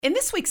In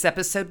this week's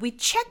episode, we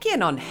check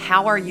in on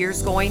how our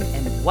year's going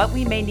and what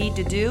we may need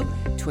to do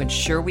to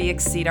ensure we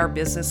exceed our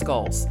business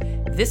goals.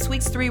 This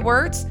week's 3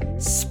 words: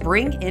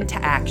 spring into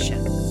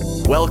action.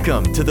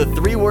 Welcome to the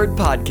 3-Word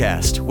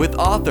Podcast with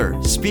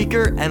author,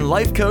 speaker, and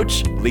life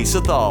coach, Lisa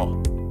Thal.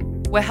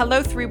 Well,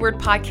 hello, 3-Word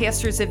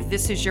Podcasters. If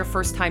this is your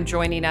first time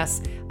joining us,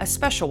 a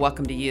special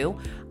welcome to you.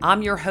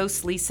 I'm your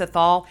host, Lisa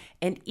Thal,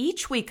 and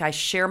each week I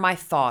share my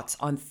thoughts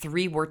on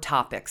 3-word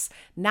topics,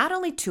 not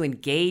only to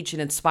engage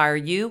and inspire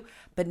you,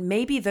 but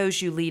maybe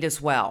those you lead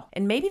as well.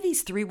 And maybe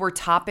these 3-word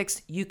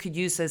topics you could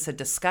use as a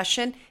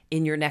discussion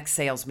in your next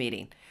sales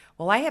meeting.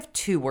 Well, I have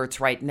 2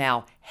 words right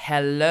now.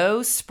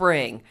 Hello,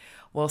 spring.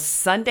 Well,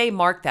 Sunday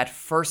marked that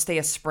first day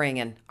of spring,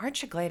 and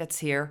aren't you glad it's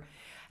here?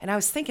 And I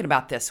was thinking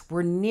about this.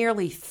 We're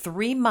nearly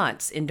 3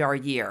 months into our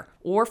year,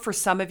 or for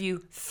some of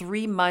you,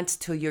 3 months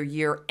till your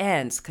year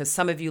ends, because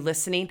some of you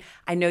listening,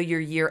 I know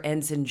your year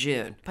ends in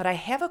June. But I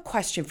have a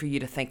question for you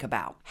to think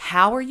about.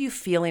 How are you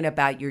feeling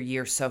about your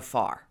year so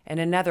far?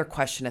 And another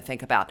question to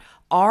think about.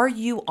 Are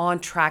you on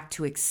track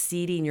to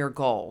exceeding your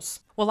goals?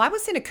 Well, I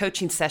was in a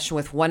coaching session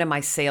with one of my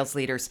sales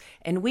leaders,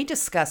 and we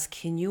discussed,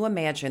 can you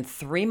imagine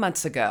 3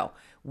 months ago,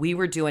 we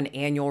were doing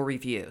annual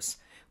reviews.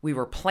 We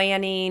were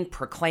planning,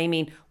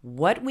 proclaiming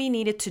what we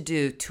needed to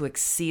do to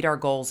exceed our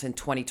goals in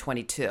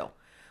 2022.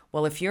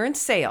 Well, if you're in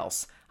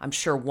sales, I'm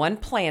sure one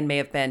plan may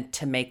have been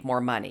to make more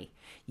money.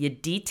 You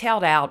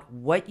detailed out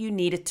what you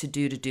needed to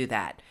do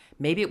that.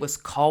 Maybe it was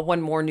call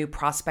one more new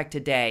prospect a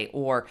day,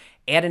 or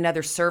add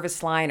another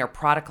service line or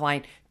product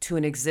line to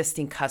an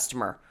existing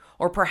customer,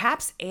 or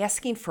perhaps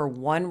asking for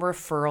one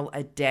referral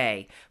a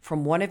day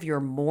from one of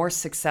your more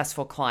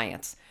successful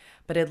clients.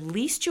 But at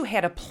least you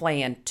had a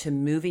plan to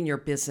moving your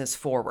business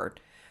forward.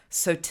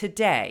 So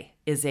today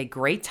is a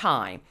great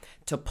time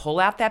to pull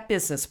out that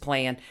business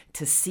plan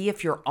to see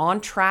if you're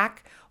on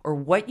track or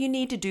what you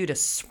need to do to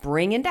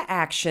spring into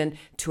action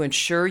to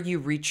ensure you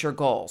reach your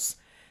goals.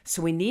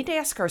 So we need to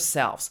ask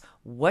ourselves,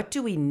 what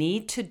do we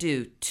need to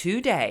do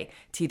today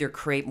to either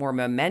create more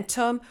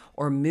momentum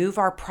or move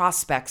our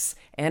prospects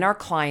and our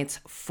clients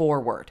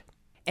forward?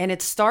 And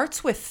it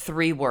starts with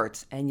 3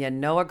 words, and you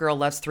know a girl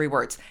loves 3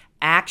 words.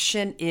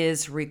 Action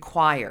is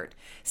required.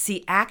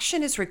 See,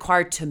 action is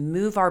required to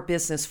move our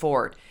business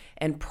forward.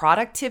 And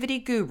productivity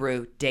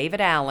guru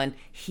David Allen,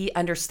 he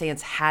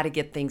understands how to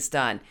get things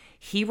done.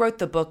 He wrote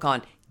the book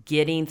on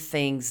Getting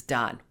Things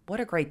Done.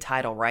 What a great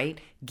title, right?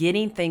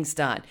 Getting Things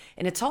Done.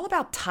 And it's all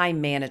about time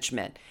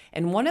management.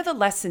 And one of the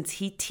lessons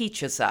he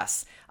teaches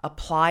us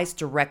applies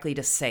directly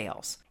to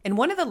sales. And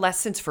one of the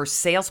lessons for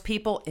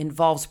salespeople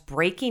involves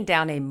breaking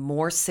down a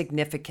more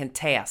significant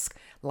task,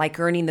 like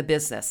earning the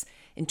business,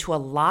 into a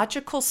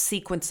logical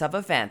sequence of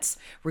events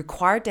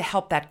required to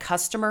help that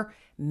customer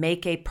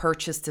make a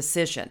purchase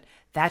decision.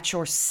 That's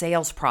your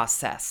sales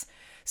process.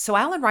 So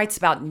Allen writes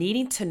about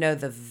needing to know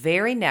the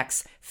very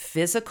next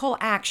physical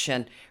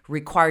action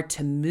required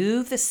to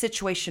move the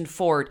situation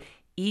forward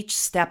each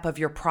step of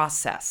your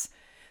process.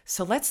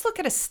 So let's look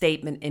at a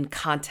statement in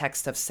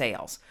context of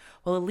sales.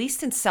 Well, at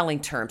least in selling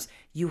terms,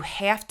 you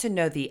have to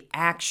know the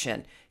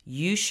action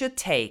you should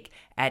take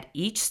at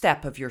each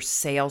step of your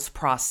sales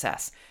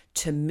process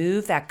to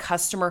move that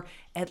customer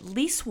at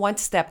least one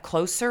step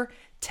closer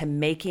to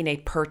making a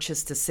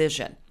purchase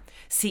decision.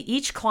 See,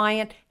 each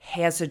client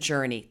has a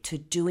journey to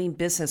doing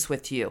business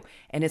with you,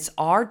 and it's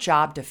our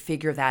job to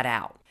figure that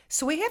out.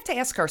 So we have to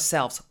ask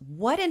ourselves,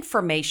 what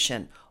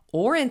information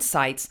or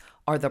insights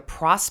are the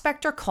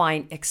prospect or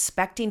client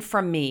expecting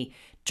from me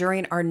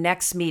during our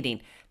next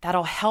meeting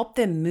that'll help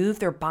them move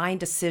their buying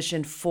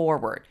decision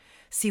forward?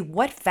 See,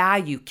 what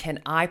value can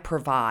I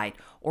provide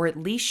or at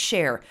least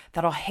share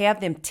that'll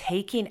have them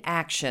taking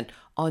action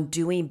on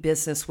doing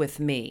business with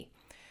me?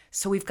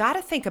 So we've got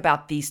to think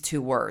about these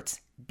 2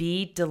 words,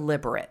 be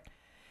deliberate.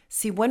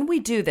 See, when we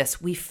do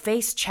this, we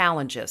face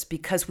challenges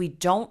because we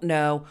don't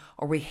know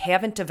or we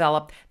haven't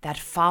developed that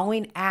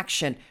following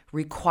action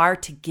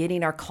required to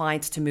getting our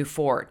clients to move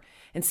forward.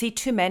 And see,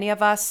 too many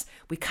of us,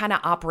 we kind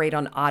of operate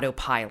on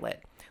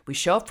autopilot. We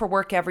show up for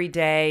work every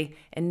day,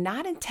 and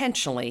not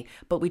intentionally,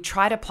 but we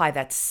try to apply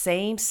that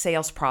same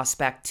sales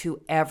prospect to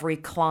every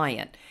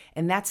client.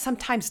 And that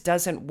sometimes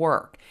doesn't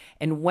work.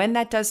 And when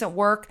that doesn't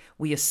work,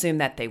 we assume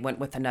that they went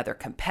with another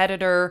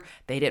competitor,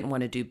 they didn't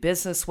want to do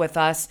business with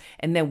us,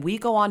 and then we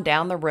go on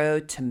down the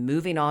road to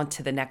moving on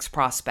to the next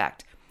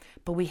prospect.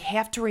 But we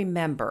have to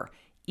remember,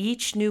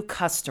 each new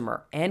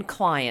customer and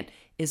client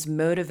is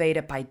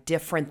motivated by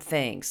different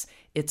things.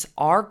 It's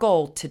our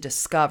goal to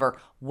discover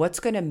what's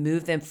going to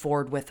move them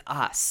forward with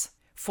us.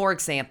 For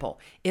example,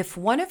 if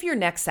one of your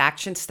next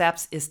action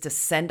steps is to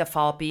send a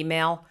follow-up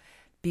email,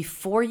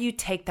 before you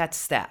take that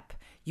step,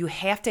 you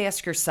have to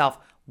ask yourself,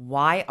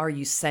 why are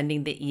you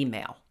sending the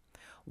email?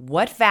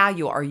 What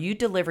value are you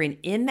delivering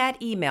in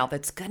that email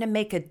that's going to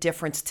make a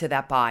difference to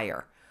that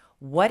buyer?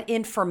 What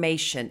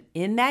information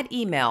in that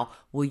email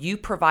will you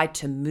provide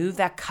to move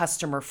that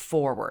customer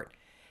forward?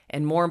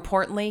 And more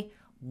importantly,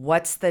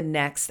 what's the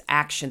next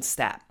action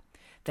step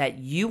that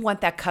you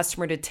want that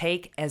customer to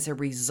take as a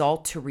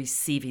result to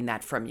receiving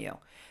that from you?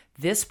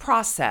 This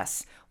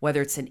process,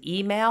 whether it's an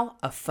email,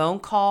 a phone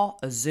call,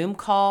 a Zoom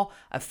call,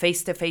 a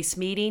face-to-face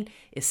meeting,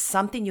 is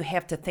something you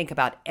have to think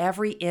about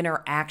every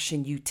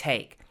interaction you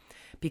take.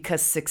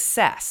 Because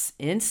success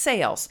in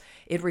sales,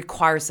 it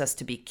requires us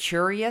to be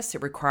curious,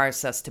 it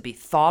requires us to be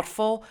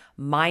thoughtful,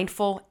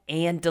 mindful,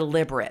 and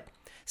deliberate.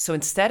 So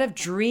instead of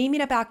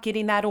dreaming about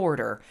getting that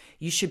order,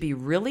 you should be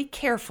really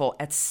careful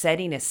at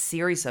setting a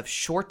series of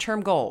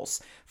short-term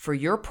goals for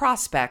your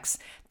prospects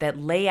that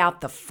lay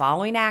out the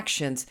following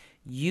actions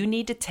you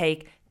need to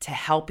take to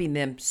helping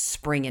them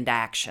spring into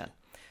action.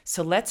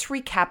 So let's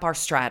recap our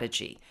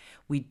strategy.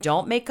 We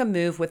don't make a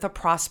move with a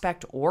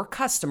prospect or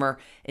customer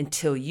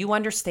until you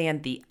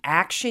understand the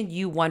action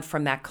you want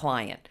from that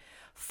client.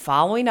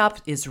 Following up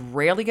is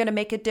rarely going to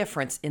make a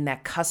difference in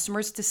that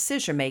customer's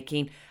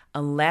decision-making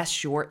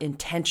unless you're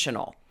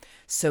intentional.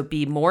 So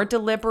be more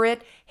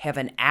deliberate, have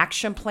an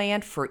action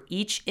plan for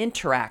each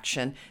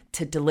interaction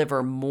to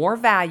deliver more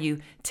value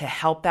to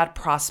help that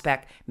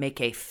prospect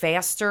make a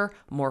faster,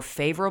 more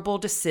favorable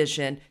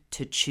decision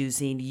to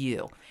choosing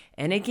you.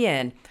 And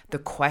again, the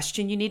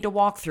question you need to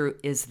walk through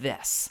is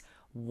this: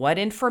 what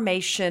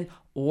information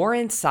or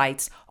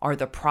insights are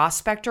the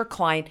prospect or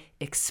client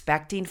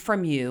expecting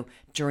from you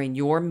during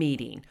your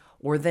meeting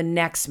or the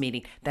next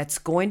meeting that's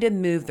going to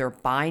move their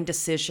buying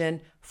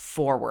decision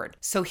forward?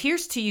 So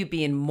here's to you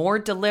being more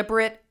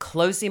deliberate,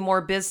 closing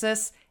more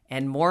business,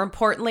 and more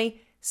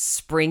importantly,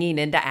 springing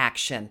into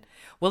action.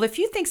 Well, if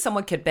you think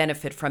someone could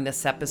benefit from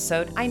this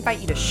episode, I invite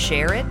you to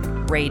share it,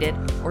 rate it,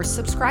 or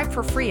subscribe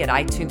for free at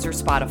iTunes or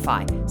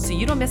Spotify so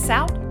you don't miss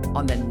out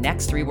on the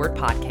next 3-Word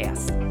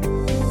Podcast.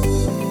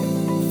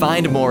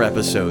 Find more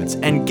episodes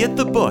and get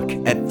the book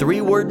at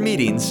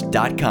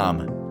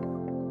 3wordmeetings.com.